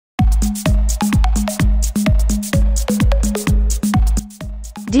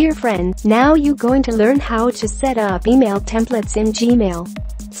Dear friend, now you're going to learn how to set up email templates in Gmail.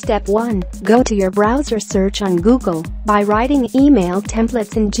 Step 1. Go to your browser, search on Google by writing email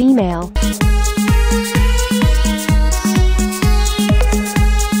templates in Gmail.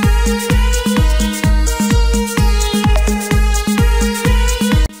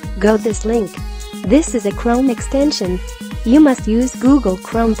 Go to this link. This is a Chrome extension. You must use Google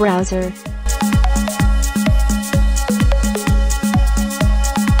Chrome browser.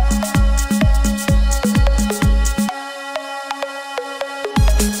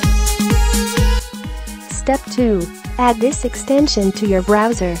 Step 2. Add this extension to your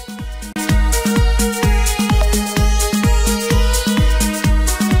browser.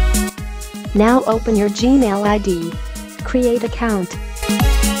 Now open your Gmail ID. Create account.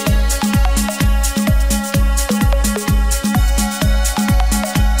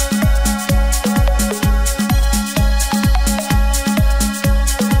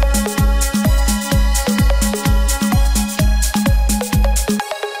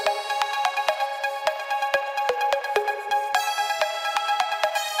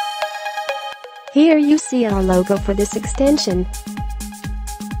 Here you see our logo for this extension.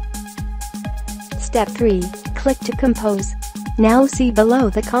 Step 3. Click to compose. Now see below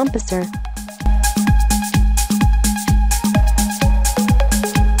the composer.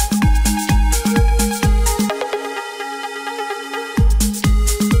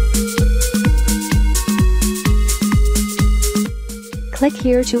 Click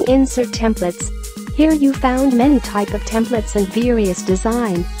here to insert templates. Here you found many type of templates and various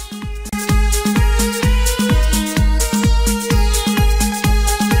design.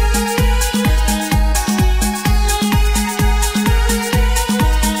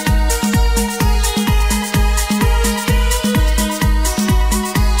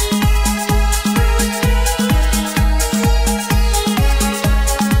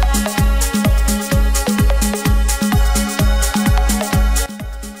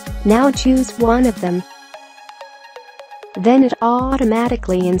 Now choose one of them. Then it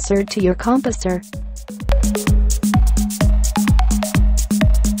automatically insert to your composer.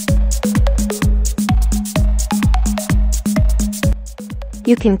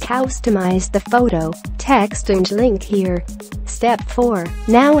 You can customize the photo, text and link here. Step 4.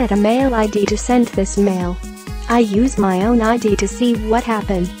 Now add a mail ID to send this mail. I use my own ID to see what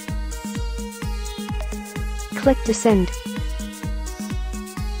happened. Click to send.